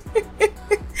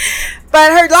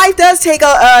 But her life does take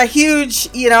a huge,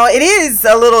 you know, it is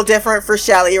a little different for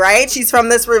Shelly, right? She's from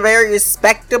this very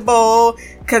respectable,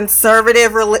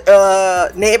 conservative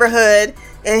neighborhood.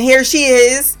 And here she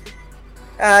is,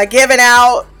 giving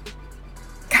out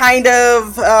kind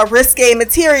of risque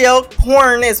material.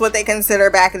 Porn is what they consider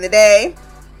back in the day.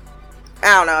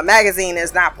 I don't know, a magazine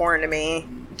is not porn to me.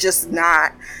 Just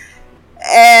not.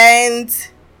 And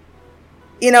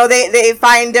you know, they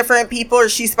find different people, or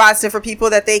she spots different people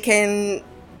that they can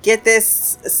get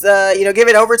this, you know, give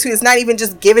it over to. It's not even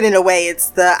just giving it away.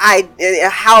 It's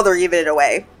how they're giving it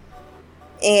away.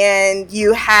 And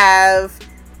you have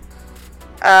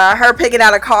her picking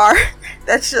out a car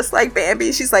that's just like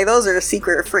Bambi. She's like, those are the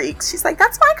secret freaks. She's like,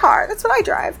 that's my car. That's what I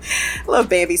drive. I love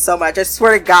Bambi so much. I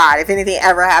swear to God, if anything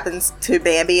ever happens to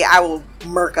Bambi, I will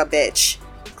murk a bitch.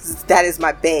 'Cause that is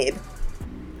my babe.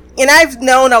 And I've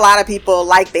known a lot of people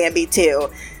like Bambi too,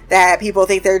 that people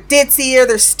think they're ditzy or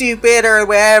they're stupid or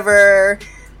whatever,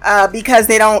 because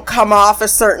they don't come off a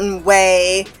certain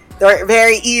way. They're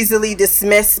very easily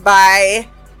dismissed by,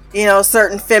 you know,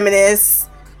 certain feminists,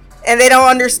 and they don't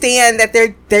understand that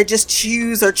they just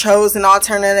chose an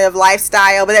alternative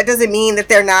lifestyle. But that doesn't mean that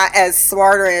they're not as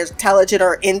smart or as intelligent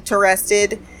or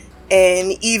interested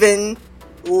in even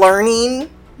learning,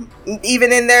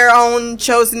 even in their own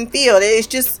chosen field. It's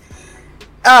just,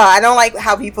 I don't like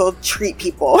how people treat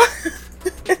people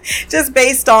just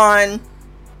based on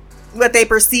what they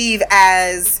perceive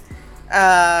as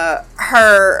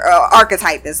her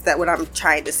archetype. Is that what I'm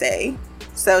trying to say?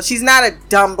 So she's not a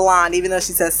dumb blonde, even though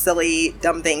she says silly,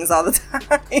 dumb things all the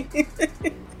time.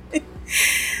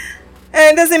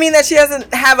 And it doesn't mean that she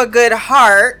doesn't have a good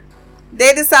heart.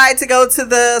 They decide to go to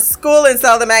the school and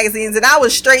sell the magazines, and I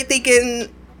was straight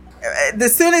thinking,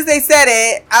 as soon as they said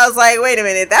it, I was like, wait a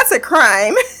minute, that's a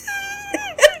crime.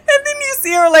 And then you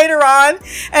see her later on,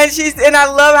 and I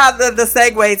love how the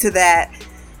segue to that.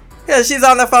 Because she's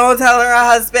on the phone telling her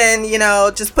husband, you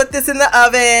know, just put this in the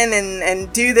oven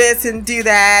and do this and do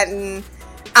that. And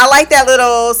I like that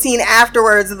little scene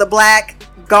afterwards of the black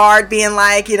guard being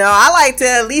like, you know, I like to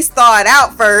at least thaw it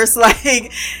out first.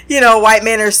 Like, you know, white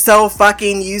men are so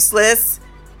fucking useless.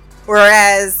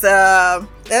 Whereas, and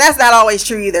that's not always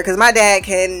true either, because my dad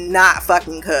cannot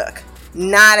fucking cook.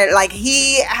 Like,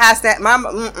 he has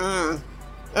to,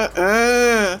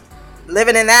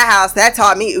 living in that house, that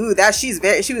taught me,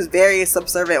 she was very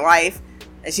subservient wife.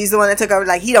 And she's the one that took over.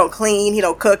 Like, he don't clean, he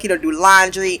don't cook, he don't do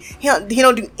laundry, he don't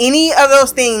do any of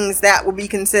those things that would be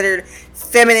considered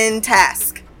feminine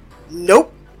task.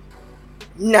 Nope.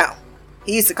 No.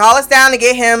 He used to call us down to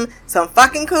get him some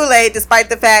fucking Kool-Aid, despite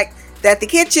the fact that the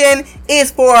kitchen is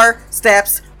 4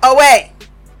 steps away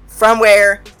from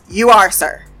where you are,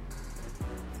 sir.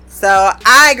 So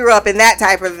I grew up in that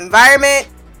type of environment.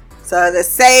 So to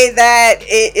say that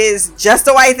it is just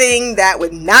a white thing, that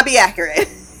would not be accurate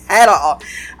at all.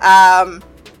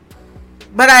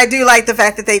 But I do like the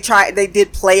fact that they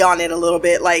did play on it a little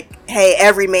bit. Like, hey,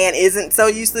 every man isn't so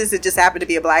useless. It just happened to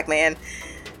be a black man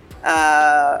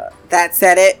that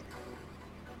said it.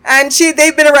 And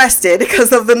they've been arrested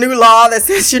because of the new law that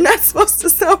says you're not supposed to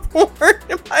sell porn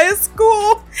by a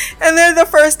school. And they're the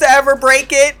first to ever break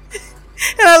it.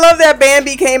 And I love that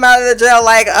Bambi came out of the jail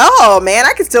like, oh man,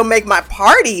 I can still make my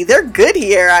party. They're good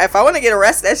here. If I want to get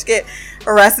arrested, I should get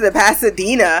arrested in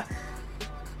Pasadena.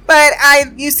 But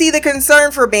you see the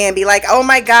concern for Bambi, like, oh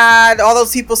my God, all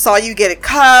those people saw you get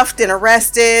cuffed and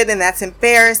arrested, and that's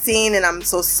embarrassing, and I'm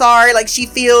so sorry. Like, she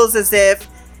feels as if,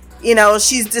 you know,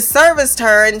 she's disserviced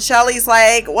her, and Shelly's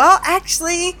like, well,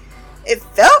 actually, it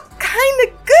felt kind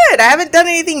of good. I haven't done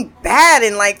anything bad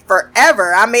in, like,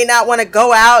 forever. I may not want to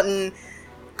go out and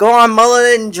go on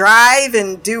Mulholland Drive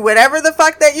and do whatever the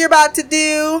fuck that you're about to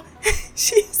do.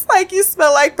 She's like, you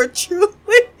smell like patchouli.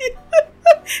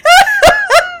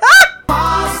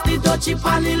 Pass the dutchie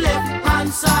on the left hand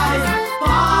side.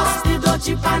 Pass the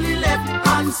dutchie on the left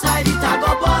hand side. It a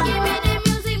go bun. Give me the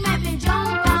music, make me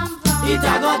jump and from. It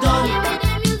a go done. Give me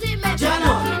the music, make me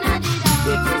Jano. jump and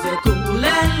Because a cool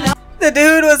and loud. The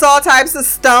dude was all types of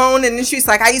stoned, and then she's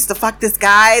like, I used to fuck this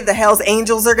guy. The Hell's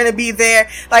Angels are gonna be there.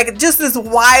 Like, just this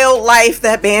wild life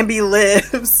that Bambi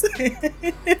lives.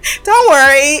 Don't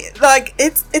worry. Like,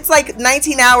 it's like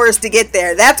 19 hours to get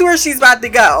there. That's where she's about to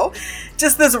go.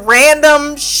 Just this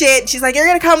random shit. She's like, you're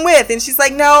gonna come with. And she's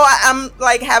like, no, I'm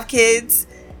like, have kids.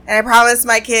 And I promised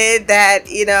my kid that,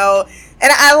 you know,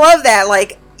 and I love that.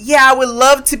 Like, yeah, I would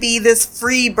love to be this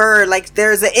free bird. Like,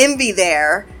 there's an envy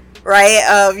there, right?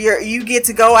 Of you get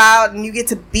to go out and you get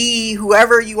to be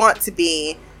whoever you want to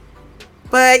be.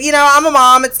 But, you know, I'm a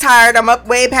mom. It's tired. I'm up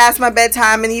way past my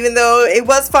bedtime. And even though it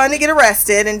was fun to get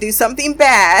arrested and do something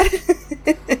bad,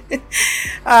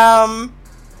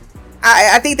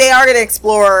 I think they are going to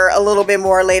explore a little bit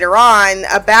more later on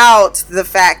about the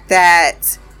fact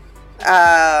that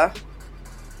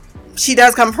she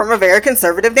does come from a very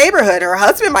conservative neighborhood. Her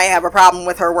husband might have a problem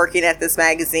with her working at this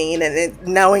magazine and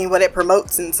knowing what it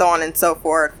promotes and so on and so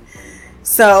forth.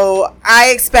 So I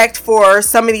expect for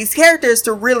some of these characters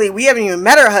to really, we haven't even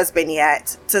met her husband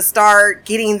yet, to start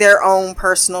getting their own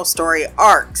personal story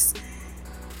arcs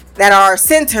that are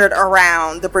centered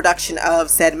around the production of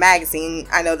said magazine.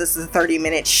 I know this is a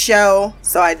 30-minute show,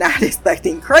 so I'm not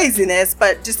expecting craziness,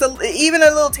 but just even a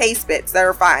little taste bits that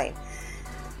are fine.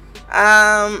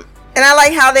 And I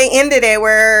like how they ended it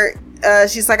where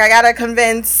she's like, I gotta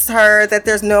convince her that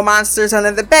there's no monsters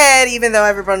under the bed, even though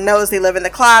everyone knows they live in the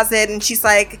closet. And she's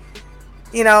like,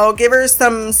 you know, give her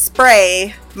some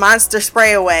spray, monster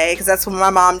spray away, because that's what my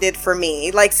mom did for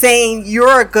me. Like saying,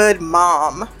 you're a good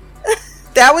mom.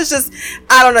 That was just,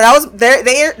 I don't know, that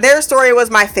was their story was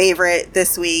my favorite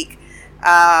this week.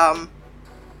 Not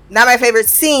my favorite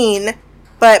scene,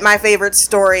 but my favorite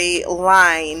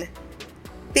storyline,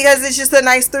 because it's just a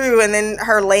nice through. And then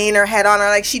her laying her head on her,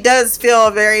 like, she does feel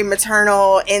a very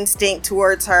maternal instinct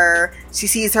towards her. She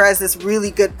sees her as this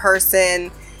really good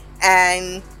person,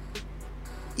 and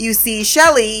you see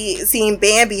Shelly seeing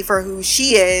Bambi for who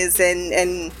she is,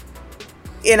 and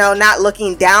you know, not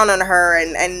looking down on her,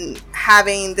 and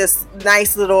having this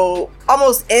nice little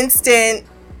almost instant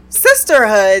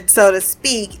sisterhood, so to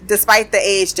speak, despite the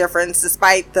age difference,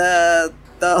 despite the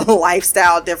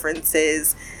lifestyle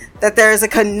differences, that there's a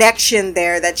connection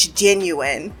there that's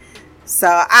genuine. So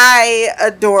I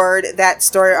adored that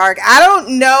story arc. I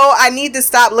don't know, I need to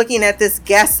stop looking at this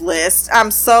guest list.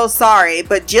 I'm so sorry,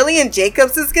 but Jillian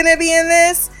Jacobs is gonna be in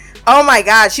this. Oh my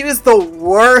god, she was the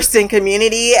worst in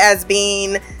Community as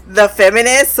being the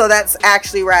feminist, so that's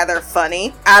actually rather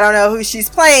funny. I don't know who she's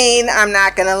playing. I'm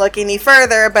not gonna look any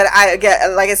further, but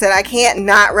like I said, I can't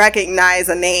not recognize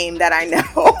a name that I know.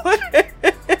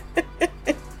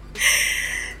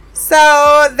 So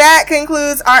that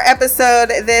concludes our episode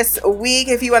this week.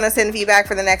 If you want to send feedback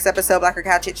for the next episode,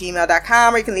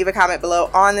 blackercouch@gmail.com, or you can leave a comment below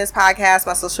on this podcast.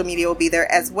 My social media will be there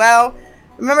as well.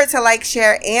 Remember to like,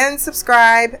 share, and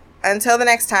subscribe. Until the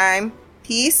next time,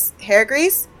 peace, hair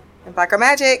grease, and Blacker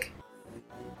Magic.